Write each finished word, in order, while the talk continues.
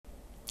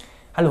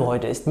Hallo,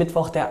 heute ist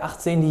Mittwoch, der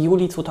 18.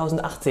 Juli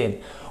 2018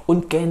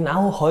 und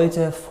genau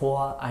heute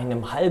vor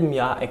einem halben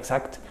Jahr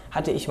exakt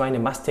hatte ich meine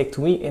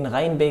Mastektomie in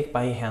Rheinbeek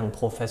bei Herrn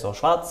Professor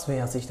Schwarz.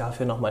 Wer sich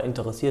dafür nochmal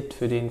interessiert,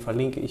 für den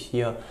verlinke ich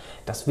hier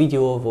das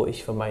Video, wo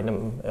ich von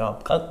meinem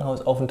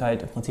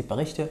Krankenhausaufenthalt im Prinzip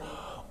berichte.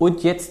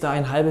 Und jetzt, da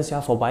ein halbes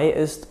Jahr vorbei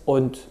ist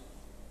und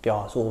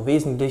ja, so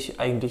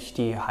wesentlich eigentlich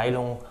die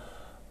Heilung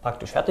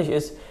praktisch fertig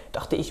ist,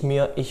 dachte ich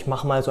mir, ich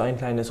mache mal so ein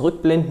kleines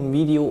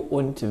Rückblendenvideo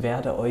und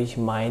werde euch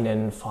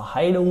meinen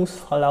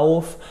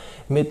Verheilungsverlauf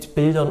mit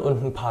Bildern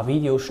und ein paar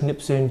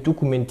Videoschnipseln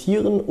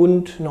dokumentieren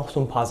und noch so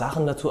ein paar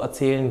Sachen dazu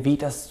erzählen,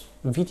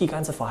 wie die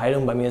ganze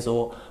Verheilung bei mir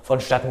so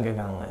vonstatten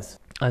gegangen ist.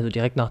 Also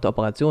direkt nach der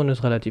Operation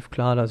ist relativ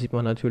klar, da sieht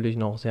man natürlich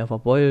noch sehr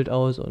verbeult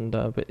aus und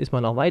da ist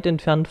man auch weit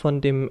entfernt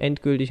von dem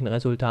endgültigen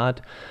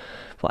Resultat.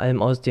 Vor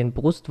allem aus den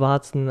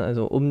Brustwarzen,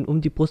 also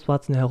um die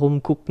Brustwarzen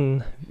herum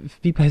gucken,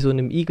 wie bei so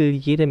einem Igel,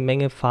 jede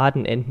Menge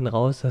Fadenenden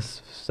raus.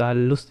 Das sah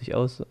lustig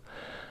aus.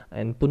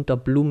 Ein bunter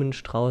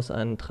Blumenstrauß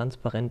an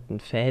transparenten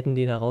Fäden,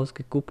 die da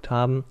rausgeguckt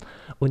haben.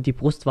 Und die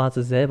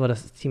Brustwarze selber,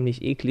 das ist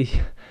ziemlich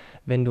eklig.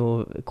 Wenn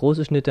du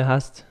große Schnitte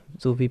hast,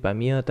 so wie bei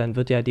mir, dann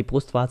wird ja die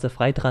Brustwarze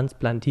frei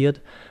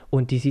transplantiert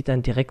und die sieht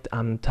dann direkt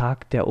am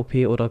Tag der OP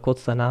oder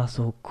kurz danach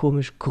so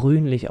komisch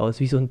grünlich aus,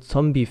 wie so ein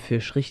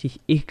Zombiefisch,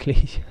 richtig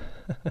eklig.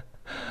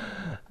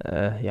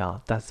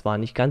 Ja, das war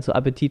nicht ganz so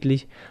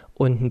appetitlich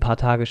und ein paar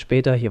Tage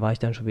später, hier war ich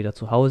dann schon wieder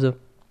zu Hause,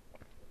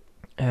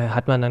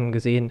 hat man dann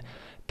gesehen,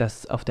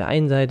 dass auf der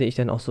einen Seite ich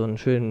dann auch so einen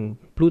schönen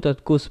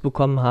Bluterguss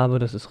bekommen habe,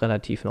 das ist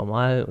relativ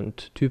normal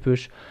und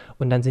typisch,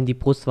 und dann sind die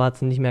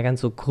Brustwarzen nicht mehr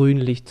ganz so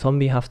grünlich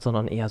zombiehaft,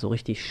 sondern eher so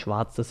richtig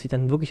schwarz. Das sieht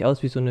dann wirklich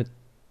aus wie so eine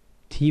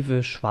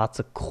tiefe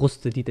schwarze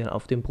Kruste, die dann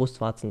auf den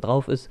Brustwarzen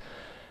drauf ist.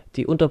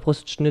 Die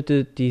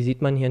Unterbrustschnitte, die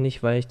sieht man hier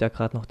nicht, weil ich da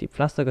gerade noch die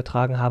Pflaster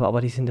getragen habe, aber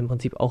die sind im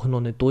Prinzip auch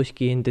nur eine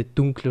durchgehende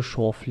dunkle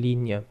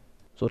Schorflinie.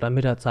 So, dann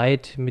mit der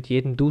Zeit, mit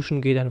jedem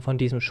Duschen geht dann von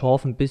diesem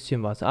Schorf ein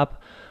bisschen was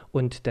ab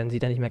und dann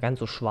sieht er nicht mehr ganz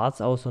so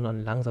schwarz aus,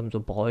 sondern langsam so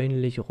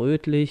bräunlich,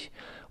 rötlich.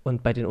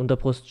 Und bei den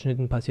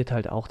Unterbrustschnitten passiert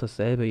halt auch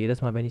dasselbe.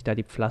 Jedes Mal, wenn ich da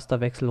die Pflaster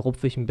wechsle,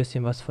 rupfe ich ein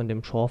bisschen was von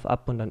dem Schorf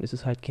ab und dann ist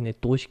es halt keine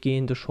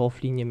durchgehende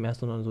Schorflinie mehr,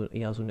 sondern so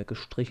eher so eine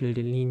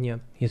gestrichelte Linie.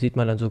 Hier sieht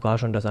man dann sogar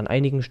schon, dass an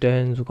einigen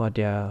Stellen sogar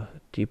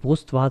die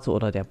Brustwarze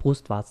oder der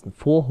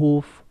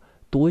Brustwarzenvorhof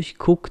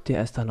durchguckt.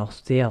 Der ist dann noch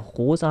sehr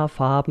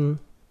rosafarben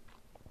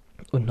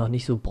und noch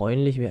nicht so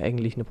bräunlich, wie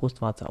eigentlich eine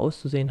Brustwarze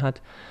auszusehen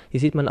hat.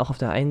 Hier sieht man auch auf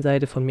der einen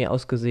Seite von mir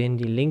aus gesehen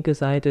die linke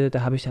Seite.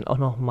 Da habe ich dann auch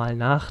noch mal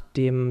nach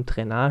dem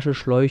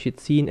Drainageschläuche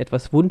ziehen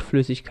etwas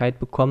Wundflüssigkeit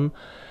bekommen,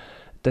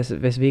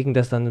 weswegen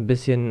das dann ein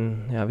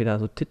bisschen ja, wieder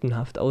so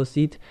tittenhaft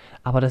aussieht.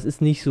 Aber das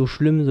ist nicht so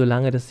schlimm,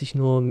 solange das sich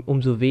nur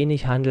um so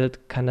wenig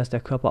handelt, kann das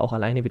der Körper auch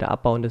alleine wieder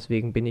abbauen.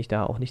 Deswegen bin ich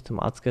da auch nicht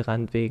zum Arzt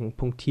gerannt wegen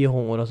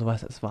Punktierung oder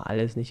sowas. Es war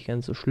alles nicht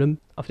ganz so schlimm.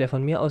 Auf der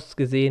von mir aus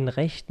gesehen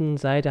rechten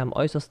Seite am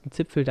äußersten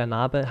Zipfel der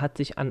Narbe hat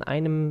sich an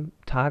einem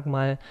Tag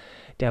mal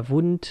der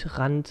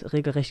Wundrand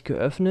regelrecht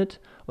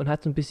geöffnet und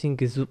hat so ein bisschen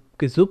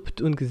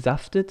gesuppt und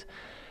gesaftet.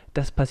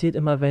 Das passiert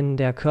immer, wenn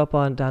der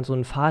Körper da so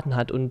einen Faden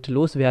hat und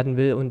loswerden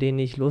will und den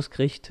nicht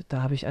loskriegt.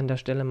 Da habe ich an der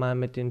Stelle mal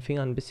mit den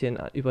Fingern ein bisschen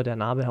über der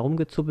Narbe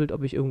herumgezuppelt,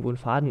 ob ich irgendwo ein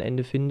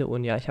Fadenende finde.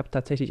 Und ja, ich habe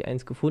tatsächlich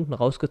eins gefunden,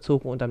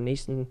 rausgezogen und am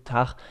nächsten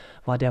Tag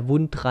war der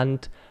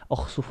Wundrand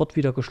auch sofort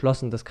wieder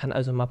geschlossen. Das kann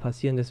also mal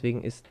passieren,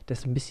 deswegen ist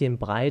das ein bisschen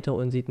breiter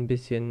und sieht ein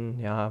bisschen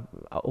ja,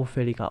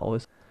 auffälliger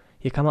aus.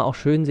 Hier kann man auch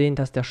schön sehen,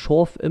 dass der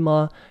Schorf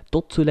immer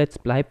dort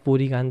zuletzt bleibt, wo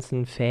die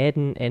ganzen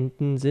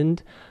Fädenenden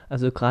sind.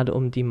 Also gerade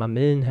um die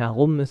Mamillen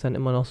herum ist dann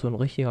immer noch so ein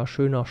richtiger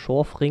schöner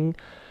Schorfring,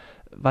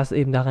 was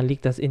eben daran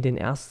liegt, dass in dem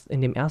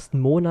ersten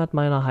Monat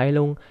meiner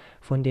Heilung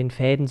von den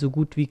Fäden so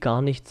gut wie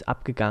gar nichts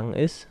abgegangen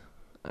ist.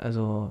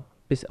 Also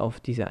bis auf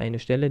diese eine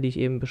Stelle, die ich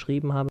eben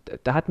beschrieben habe.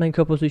 Da hat mein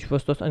Körper sich,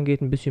 was das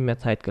angeht, ein bisschen mehr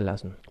Zeit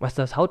gelassen. Was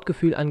das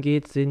Hautgefühl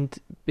angeht,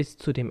 sind bis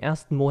zu dem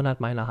ersten Monat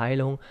meiner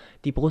Heilung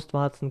die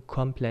Brustwarzen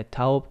komplett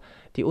taub,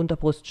 die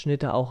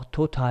Unterbrustschnitte auch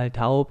total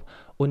taub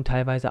und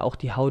teilweise auch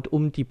die Haut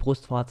um die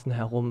Brustwarzen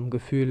herum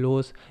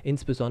gefühllos,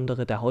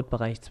 insbesondere der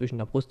Hautbereich zwischen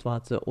der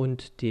Brustwarze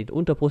und den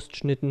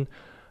Unterbrustschnitten.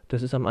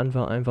 Das ist am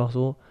Anfang einfach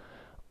so.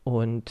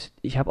 Und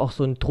ich habe auch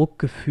so ein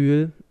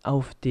Druckgefühl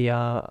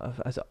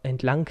also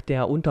entlang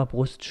der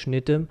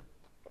Unterbrustschnitte,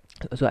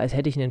 so als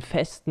hätte ich einen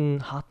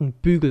festen, harten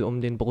Bügel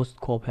um den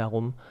Brustkorb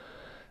herum.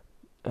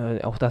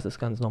 Auch das ist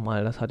ganz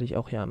normal, das hatte ich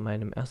auch ja in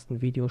meinem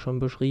ersten Video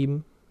schon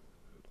beschrieben.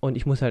 Und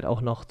ich muss halt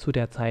auch noch zu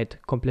der Zeit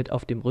komplett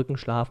auf dem Rücken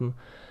schlafen,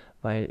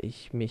 weil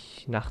ich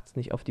mich nachts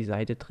nicht auf die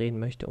Seite drehen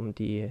möchte, um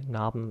die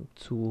Narben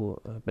zu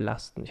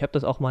belasten. Ich habe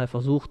das auch mal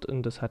versucht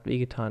und das hat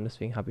wehgetan,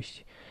 deswegen habe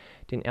ich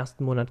den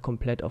ersten Monat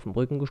komplett auf dem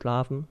Rücken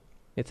geschlafen.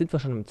 Jetzt sind wir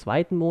schon im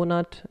zweiten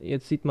Monat.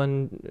 Jetzt sieht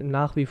man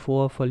nach wie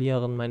vor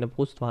verlieren meine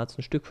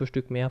Brustwarzen Stück für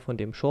Stück mehr von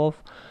dem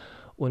Schorf.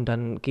 Und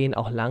dann gehen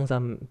auch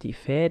langsam die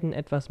Fäden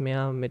etwas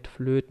mehr mit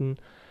flöten.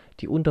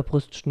 Die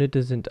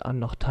Unterbrustschnitte sind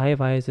noch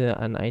teilweise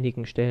an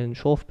einigen Stellen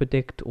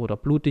schorfbedeckt oder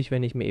blutig,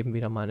 wenn ich mir eben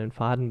wieder mal einen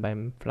Faden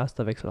beim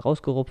Pflasterwechsel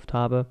rausgerupft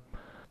habe.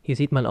 Hier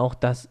sieht man auch,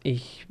 dass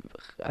ich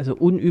also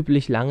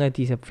unüblich lange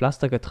diese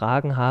Pflaster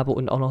getragen habe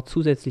und auch noch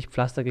zusätzlich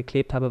Pflaster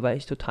geklebt habe, weil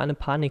ich totale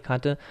Panik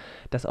hatte,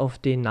 dass auf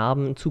den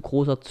Narben ein zu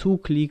großer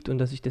Zug liegt und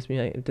dass ich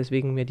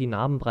deswegen mir die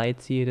Narben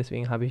breit ziehe.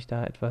 Deswegen habe ich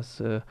da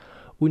etwas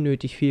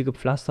unnötig viel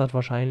gepflastert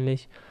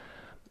wahrscheinlich.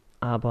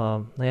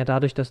 Aber naja,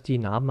 dadurch, dass die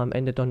Narben am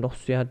Ende dann doch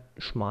sehr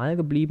schmal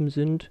geblieben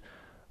sind,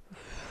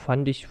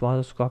 fand ich, war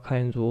das gar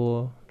kein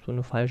so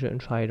eine falsche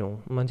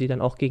Entscheidung. Und man sieht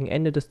dann auch gegen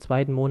Ende des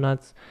zweiten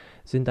Monats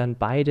sind dann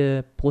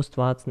beide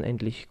Brustwarzen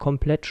endlich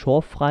komplett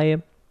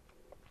schorffrei.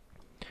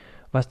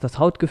 Was das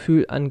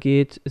Hautgefühl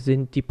angeht,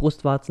 sind die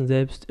Brustwarzen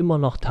selbst immer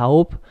noch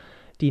taub.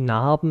 Die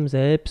Narben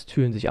selbst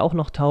fühlen sich auch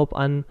noch taub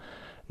an.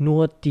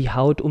 Nur die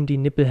Haut um die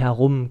Nippel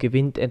herum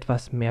gewinnt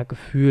etwas mehr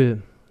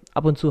Gefühl.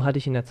 Ab und zu hatte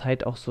ich in der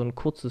Zeit auch so ein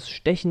kurzes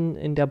Stechen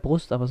in der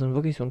Brust, aber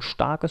wirklich so ein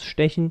starkes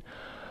Stechen.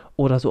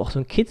 Oder so auch so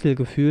ein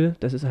Kitzelgefühl.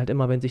 Das ist halt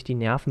immer, wenn sich die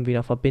Nerven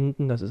wieder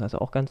verbinden. Das ist also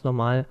auch ganz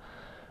normal.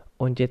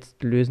 Und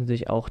jetzt lösen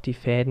sich auch die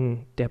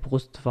Fäden der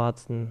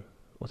Brustwarzen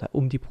oder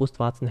um die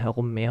Brustwarzen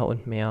herum mehr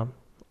und mehr.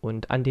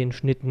 Und an den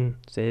Schnitten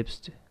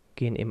selbst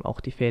gehen eben auch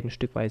die Fäden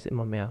stückweise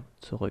immer mehr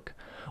zurück.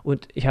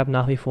 Und ich habe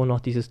nach wie vor noch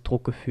dieses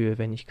Druckgefühl,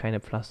 wenn ich keine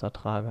Pflaster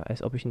trage,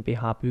 als ob ich einen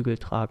BH-Bügel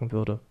tragen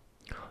würde.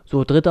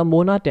 So, dritter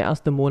Monat, der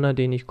erste Monat,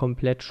 den ich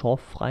komplett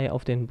schorffrei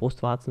auf den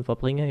Brustwarzen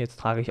verbringe. Jetzt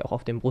trage ich auch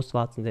auf den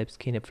Brustwarzen selbst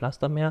keine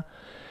Pflaster mehr.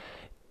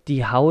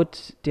 Die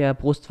Haut der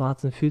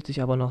Brustwarzen fühlt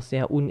sich aber noch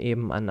sehr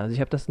uneben an. Also ich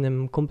habe das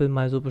einem Kumpel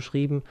mal so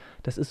beschrieben,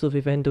 das ist so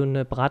wie wenn du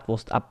eine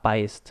Bratwurst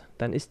abbeißt.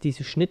 Dann ist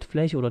diese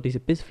Schnittfläche oder diese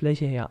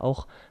Bissfläche ja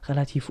auch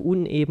relativ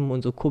uneben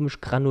und so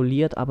komisch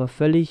granuliert, aber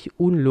völlig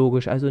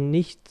unlogisch. Also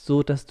nicht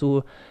so, dass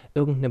du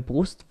irgendeine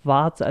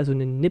Brustwarze, also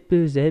einen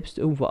Nippel selbst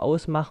irgendwo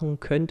ausmachen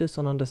könntest,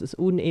 sondern das ist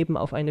uneben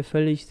auf eine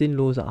völlig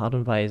sinnlose Art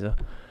und Weise.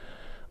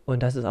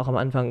 Und das ist auch am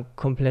Anfang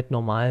komplett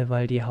normal,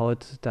 weil die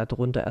Haut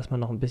darunter erstmal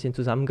noch ein bisschen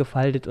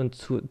zusammengefaltet und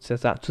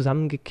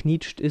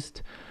zusammengeknietscht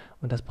ist.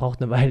 Und das braucht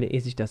eine Weile,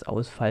 ehe sich das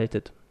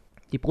ausfaltet.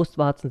 Die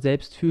Brustwarzen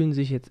selbst fühlen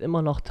sich jetzt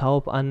immer noch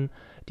taub an,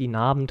 die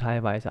Narben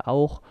teilweise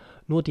auch.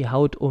 Nur die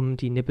Haut um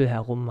die Nippel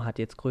herum hat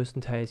jetzt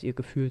größtenteils ihr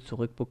Gefühl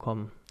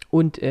zurückbekommen.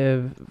 Und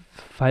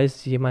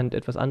falls jemand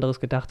etwas anderes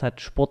gedacht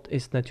hat, Sport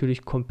ist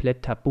natürlich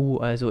komplett tabu.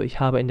 Also ich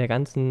habe in der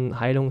ganzen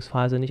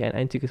Heilungsphase nicht ein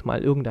einziges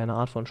Mal irgendeine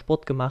Art von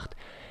Sport gemacht.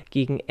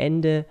 Gegen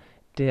Ende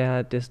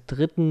des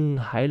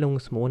dritten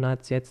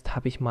Heilungsmonats jetzt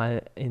habe ich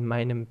mal in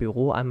meinem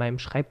Büro an meinem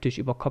Schreibtisch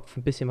über Kopf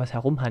ein bisschen was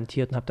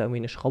herumhantiert und habe da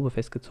irgendwie eine Schraube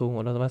festgezogen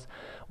oder sowas.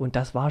 Und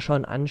das war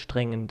schon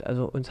anstrengend.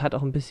 Also uns hat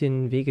auch ein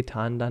bisschen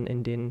wehgetan dann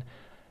in den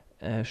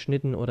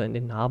Schnitten oder in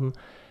den Narben.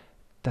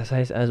 Das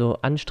heißt also,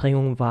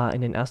 Anstrengung war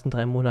in den ersten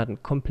 3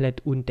 Monaten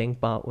komplett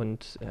undenkbar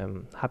und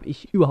habe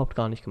ich überhaupt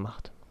gar nicht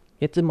gemacht.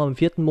 Jetzt sind wir im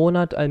vierten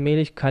Monat,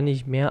 allmählich kann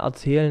ich mehr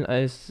erzählen,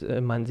 als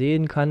man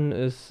sehen kann.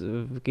 Es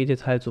geht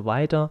jetzt halt so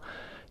weiter.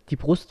 Die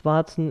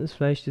Brustwarzen ist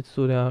vielleicht jetzt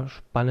so der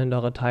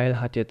spannendere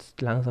Teil, hat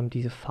jetzt langsam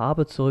diese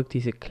Farbe zurück,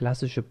 diese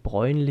klassische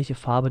bräunliche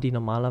Farbe, die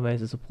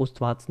normalerweise so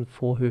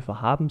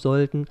Brustwarzenvorhöfe haben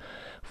sollten.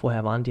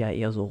 Vorher waren die ja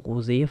eher so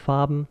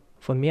roséfarben.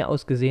 Von mir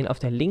aus gesehen, auf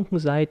der linken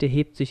Seite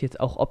hebt sich jetzt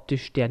auch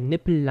optisch der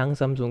Nippel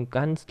langsam so ein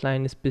ganz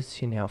kleines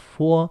bisschen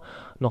hervor.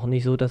 Noch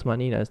nicht so, dass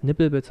man ihn als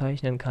Nippel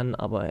bezeichnen kann,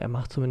 aber er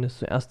macht zumindest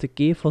so erste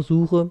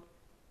Gehversuche.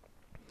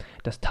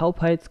 Das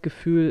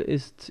Taubheitsgefühl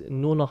ist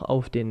nur noch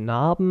auf den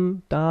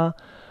Narben da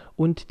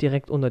und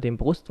direkt unter den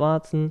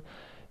Brustwarzen.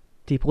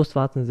 Die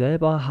Brustwarzen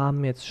selber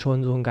haben jetzt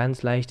schon so ein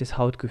ganz leichtes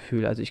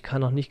Hautgefühl. Also ich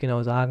kann noch nicht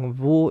genau sagen,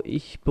 wo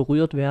ich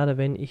berührt werde,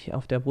 wenn ich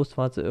auf der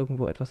Brustwarze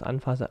irgendwo etwas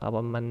anfasse,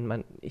 aber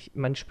man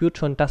spürt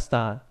schon, dass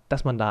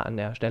man da an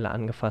der Stelle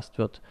angefasst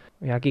wird.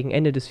 Ja, gegen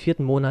Ende des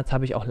vierten Monats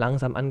habe ich auch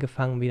langsam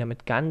angefangen, wieder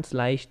mit ganz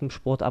leichtem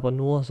Sport, aber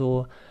nur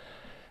so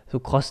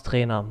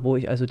Crosstrainer, wo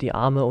ich also die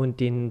Arme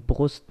und den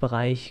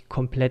Brustbereich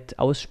komplett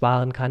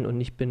aussparen kann und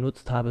nicht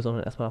benutzt habe,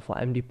 sondern erstmal vor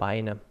allem die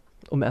Beine,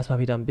 um erstmal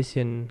wieder ein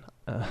bisschen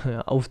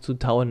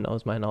aufzutauen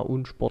aus meiner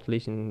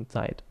unsportlichen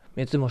Zeit.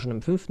 Jetzt sind wir schon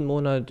im 5.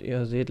 Monat.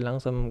 Ihr seht,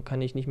 langsam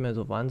kann ich nicht mehr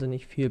so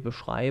wahnsinnig viel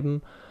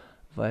beschreiben,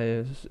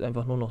 weil es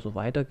einfach nur noch so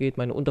weitergeht.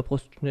 Meine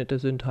Unterbrustschnitte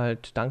sind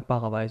halt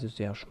dankbarerweise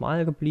sehr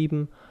schmal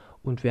geblieben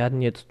und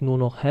werden jetzt nur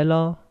noch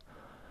heller.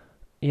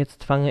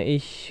 Jetzt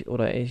ich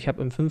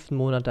habe im 5.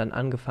 Monat dann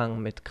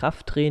angefangen mit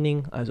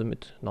Krafttraining, also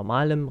mit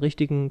normalem,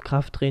 richtigen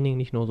Krafttraining,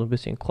 nicht nur so ein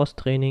bisschen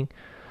Crosstraining.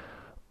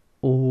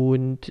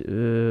 Und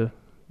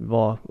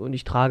und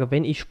ich trage,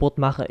 wenn ich Sport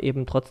mache,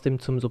 eben trotzdem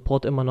zum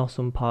Support immer noch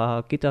so ein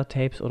paar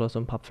Gittertapes oder so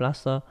ein paar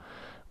Pflaster,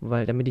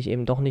 weil damit ich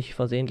eben doch nicht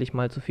versehentlich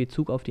mal zu viel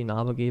Zug auf die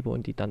Narbe gebe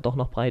und die dann doch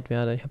noch breit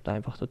werde. Ich habe da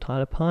einfach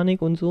totale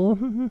Panik und so.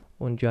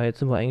 Und ja, jetzt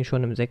sind wir eigentlich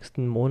schon im 6.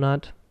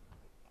 Monat.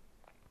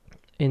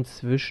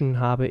 Inzwischen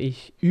habe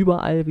ich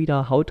überall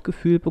wieder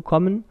Hautgefühl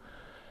bekommen,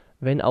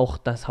 wenn auch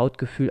das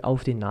Hautgefühl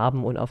auf den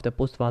Narben und auf der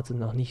Brustwarze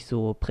noch nicht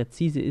so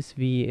präzise ist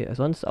wie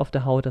sonst auf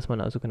der Haut, dass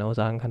man also genau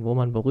sagen kann, wo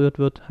man berührt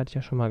wird, hatte ich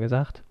ja schon mal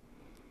gesagt.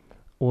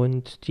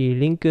 Und die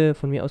linke,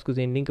 von mir aus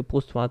gesehen, linke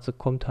Brustwarze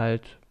kommt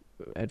halt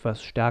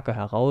etwas stärker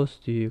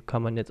heraus. Die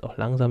kann man jetzt auch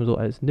langsam so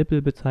als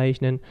Nippel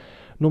bezeichnen.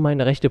 Nur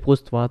meine rechte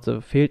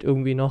Brustwarze fehlt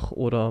irgendwie noch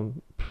oder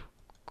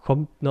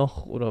kommt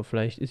noch oder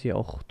vielleicht ist sie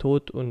auch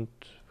tot und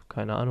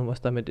keine Ahnung,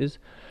 was damit ist.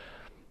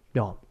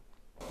 Ja.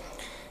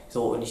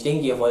 So, und ich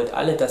denke, ihr wollt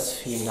alle das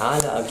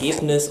finale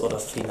Ergebnis oder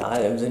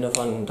final im Sinne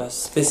von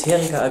das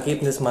bisherige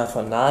Ergebnis mal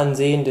von nahem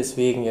sehen.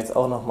 Deswegen jetzt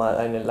auch nochmal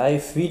eine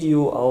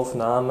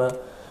Live-Video-Aufnahme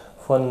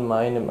von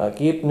meinem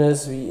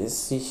Ergebnis, wie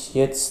es sich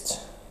jetzt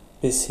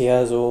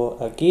bisher so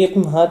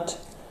ergeben hat.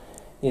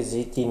 Ihr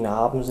seht, die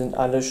Narben sind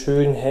alle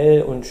schön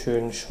hell und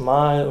schön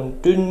schmal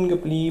und dünn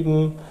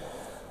geblieben.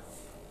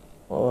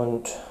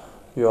 Und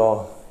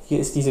ja, hier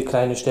ist diese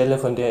kleine Stelle,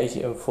 von der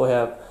ich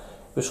vorher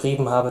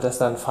beschrieben habe, dass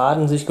da ein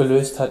Faden sich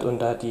gelöst hat und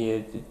da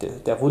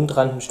der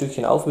Wundrand ein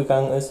Stückchen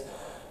aufgegangen ist.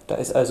 Da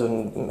ist also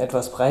eine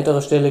etwas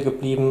breitere Stelle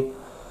geblieben.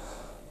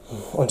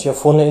 Und hier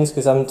vorne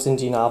insgesamt sind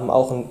die Narben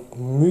auch ein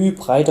Müh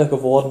breiter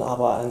geworden,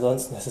 aber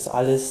ansonsten ist es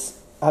alles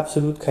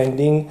absolut kein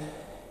Ding.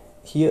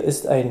 Hier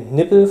ist ein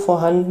Nippel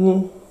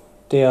vorhanden,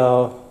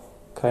 der,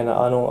 keine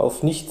Ahnung,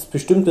 auf nichts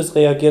Bestimmtes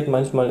reagiert.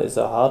 Manchmal ist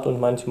er hart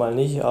und manchmal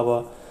nicht,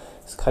 aber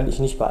das kann ich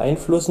nicht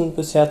beeinflussen,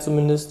 bisher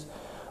zumindest.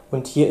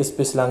 Und hier ist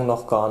bislang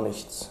noch gar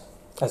nichts.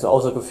 Also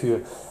außer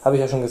Gefühl. Habe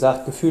ich ja schon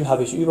gesagt, Gefühl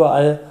habe ich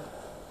überall.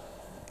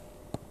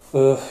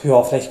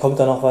 Ja, vielleicht kommt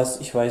da noch was,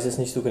 ich weiß es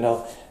nicht so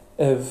genau.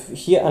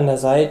 Hier an der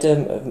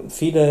Seite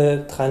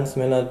viele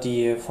Transmänner,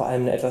 die vor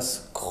allem eine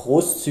etwas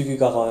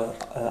großzügigere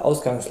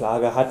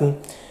Ausgangslage hatten,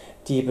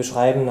 die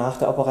beschreiben nach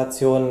der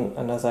Operation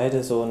an der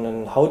Seite so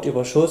einen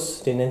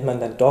Hautüberschuss, den nennt man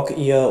dann Dog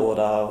Ear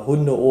oder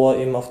Hundeohr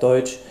eben auf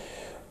Deutsch.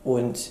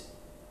 Und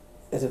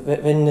also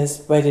wenn es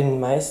bei den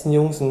meisten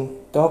Jungs ein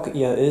Dog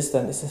Ear ist,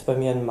 dann ist es bei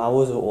mir ein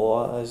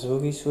Mauseohr. Also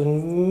wirklich so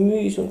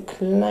ein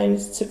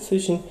kleines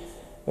Zipfelchen.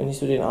 Wenn ich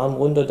so den Arm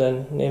runter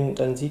dann nehme,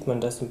 dann sieht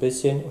man das ein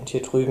bisschen. Und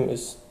hier drüben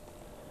ist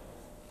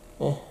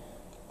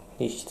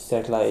nichts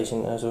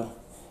dergleichen. Also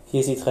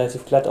hier sieht es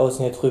relativ glatt aus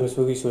und hier drüben ist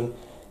wirklich so ein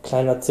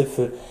kleiner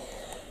Zipfel.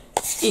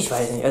 Ich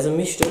weiß nicht, also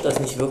mich stört das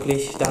nicht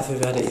wirklich.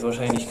 Dafür werde ich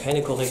wahrscheinlich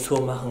keine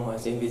Korrektur machen. Mal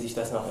sehen, wie sich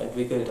das noch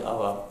entwickelt.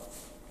 Aber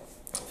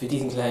für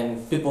diesen kleinen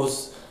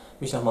Bibbus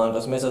mich nochmal an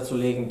das Messer zu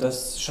legen,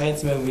 das scheint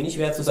es mir irgendwie nicht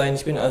wert zu sein.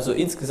 Ich bin also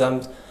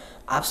insgesamt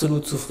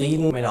absolut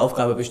zufrieden. Meine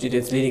Aufgabe besteht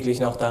jetzt lediglich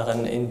noch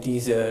darin, in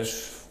diese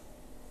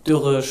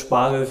dürre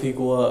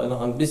Spargelfigur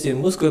noch ein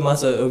bisschen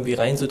Muskelmasse irgendwie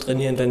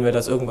reinzutrainieren, wenn mir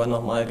das irgendwann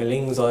nochmal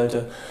gelingen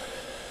sollte.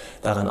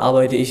 Daran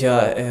arbeite ich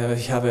ja.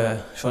 Ich habe ja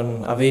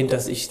schon erwähnt,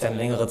 dass ich dann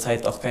längere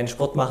Zeit auch keinen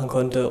Sport machen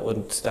konnte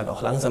und dann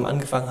auch langsam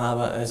angefangen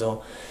habe.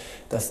 Also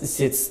das ist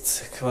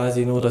jetzt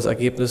quasi nur das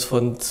Ergebnis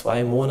von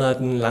 2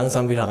 Monaten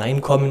langsam wieder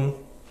reinkommen.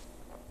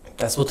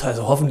 Das wird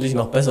also hoffentlich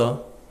noch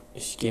besser.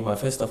 Ich gehe mal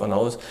fest davon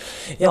aus.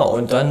 Ja,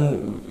 und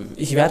dann,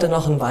 ich werde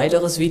noch ein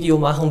weiteres Video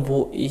machen,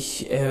 wo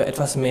ich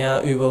etwas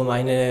mehr über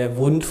meine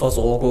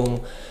Wundversorgung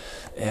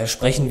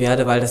sprechen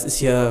werde, weil das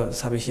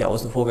habe ich hier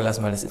außen vor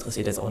gelassen, weil das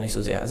interessiert jetzt auch nicht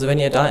so sehr. Also wenn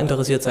ihr da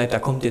interessiert seid, da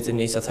kommt jetzt in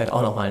nächster Zeit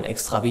auch nochmal ein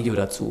extra Video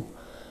dazu.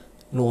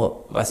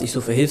 Nur, was ich so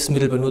für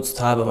Hilfsmittel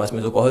benutzt habe, was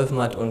mir so geholfen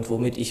hat und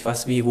womit ich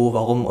was, wie, wo,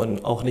 warum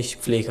und auch nicht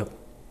pflege.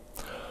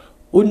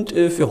 Und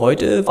für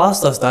heute war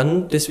es das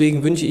dann.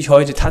 Deswegen wünsche ich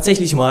heute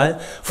tatsächlich mal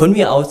von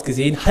mir aus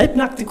gesehen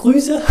halbnackte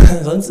Grüße.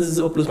 Sonst ist es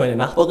auch bloß meine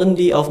Nachbarin,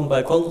 die auf dem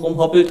Balkon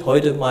rumhoppelt.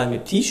 Heute mal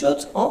mit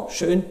T-Shirt. Oh,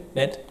 schön,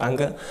 nett,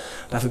 danke.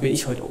 Dafür bin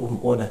ich heute oben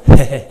ohne.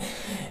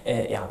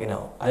 Ja,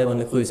 genau.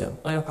 Alberne Grüße.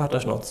 Euer Kater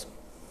Schnurz.